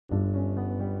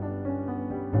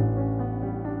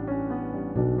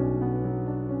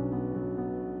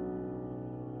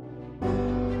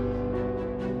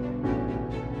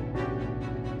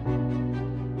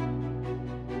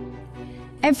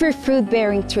Every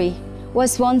fruit-bearing tree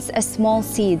was once a small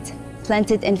seed,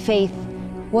 planted in faith,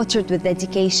 watered with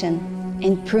dedication,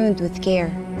 and pruned with care.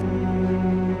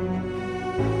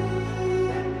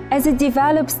 As it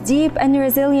develops deep and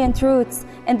resilient roots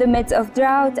in the midst of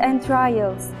drought and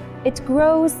trials, it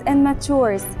grows and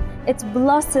matures. It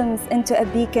blossoms into a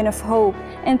beacon of hope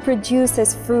and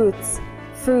produces fruits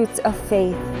of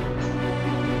faith.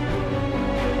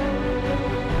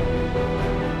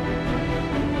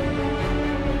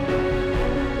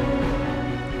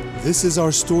 This is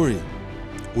our story,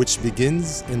 which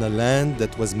begins in a land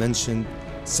that was mentioned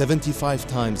 75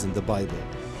 times in the Bible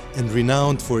and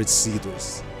renowned for its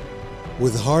cedars.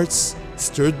 With hearts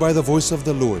stirred by the voice of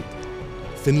the Lord,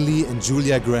 Finley and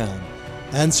Julia Graham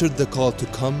answered the call to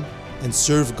come and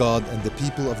serve God and the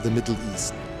people of the Middle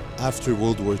East after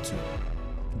World War II.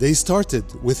 They started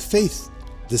with faith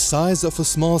the size of a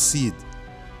small seed.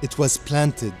 It was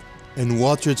planted and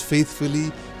watered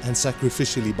faithfully and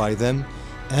sacrificially by them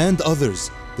and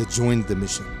others that joined the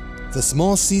mission. The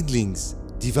small seedlings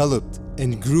developed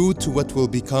and grew to what will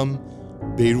become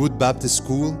Beirut Baptist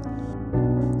School,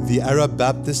 the Arab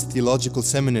Baptist Theological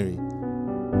Seminary,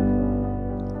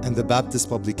 and the Baptist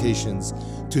publications,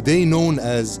 today known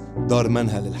as Dar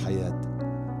Manhal al Hayat.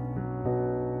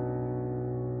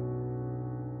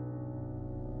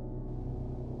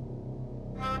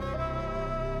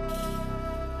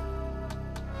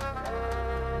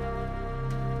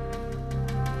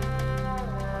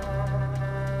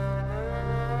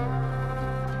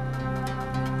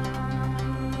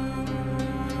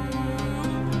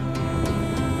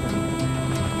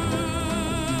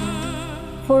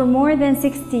 For more than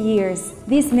 60 years,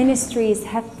 these ministries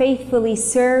have faithfully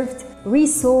served,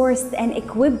 resourced, and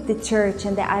equipped the church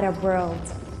in the Arab world.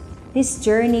 This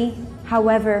journey,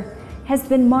 however, has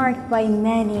been marked by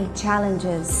many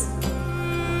challenges.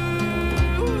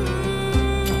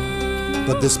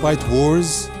 But despite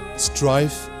wars,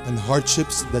 strife, and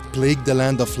hardships that plagued the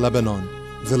land of Lebanon,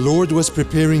 the Lord was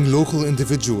preparing local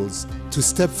individuals to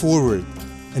step forward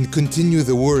and continue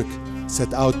the work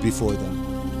set out before them.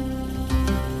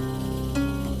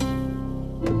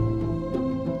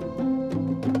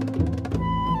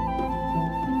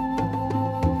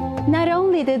 Not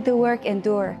only did the work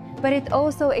endure, but it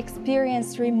also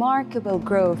experienced remarkable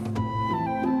growth.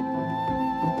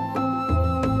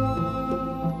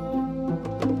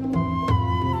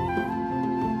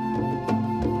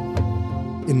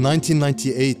 In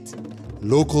 1998,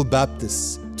 local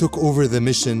Baptists took over the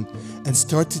mission and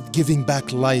started giving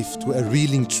back life to a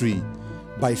reeling tree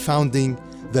by founding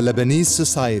the Lebanese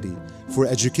Society for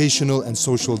Educational and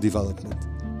Social Development.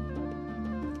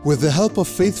 With the help of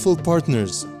faithful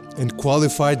partners and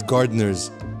qualified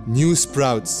gardeners, new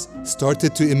sprouts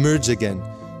started to emerge again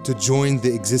to join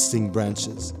the existing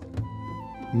branches.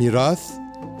 MERATH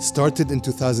started in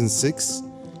 2006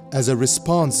 as a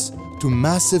response to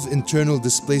massive internal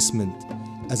displacement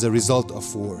as a result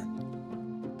of war.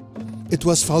 It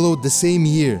was followed the same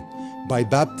year by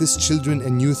Baptist Children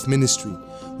and Youth Ministry,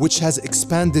 which has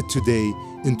expanded today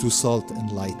into Salt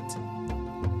and Light.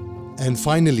 And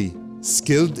finally,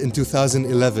 SKILD in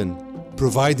 2011,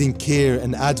 providing care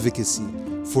and advocacy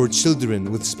for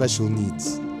children with special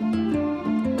needs.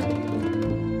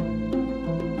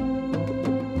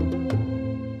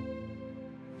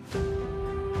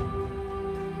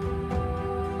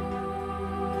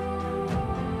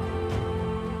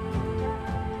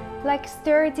 Like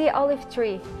sturdy olive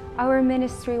tree, our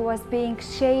ministry was being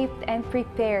shaped and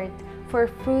prepared for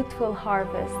fruitful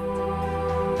harvest.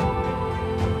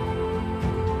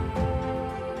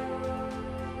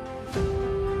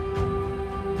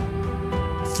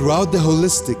 Throughout the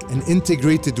holistic and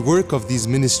integrated work of these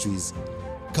ministries,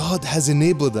 God has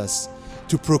enabled us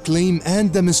to proclaim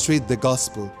and demonstrate the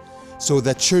gospel so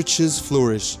that churches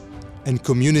flourish and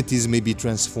communities may be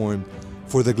transformed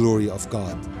for the glory of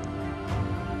God.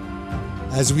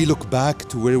 As we look back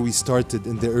to where we started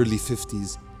in the early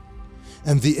 50s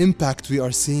and the impact we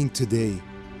are seeing today,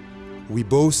 we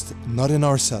boast not in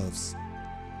ourselves,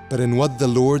 but in what the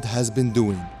Lord has been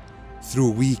doing through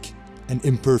weak and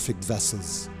imperfect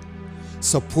vessels,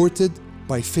 supported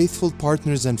by faithful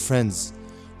partners and friends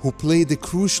who played a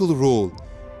crucial role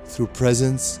through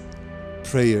presence,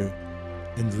 prayer,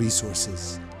 and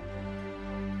resources.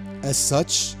 As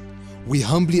such, we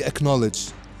humbly acknowledge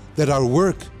that our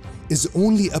work is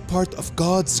only a part of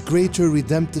God's greater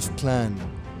redemptive plan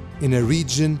in a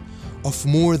region of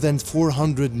more than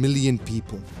 400 million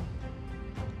people.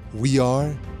 We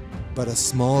are but a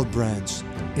small branch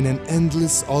in an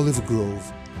endless olive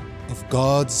grove of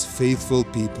God's faithful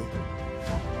people.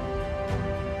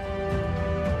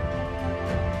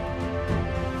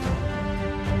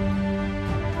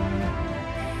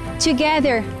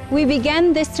 Together, we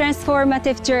began this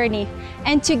transformative journey,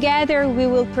 and together we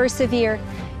will persevere,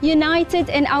 united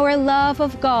in our love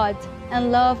of God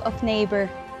and love of neighbor.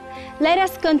 Let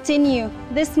us continue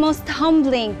this most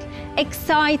humbling,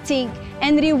 exciting,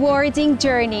 and rewarding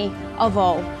journey of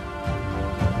all.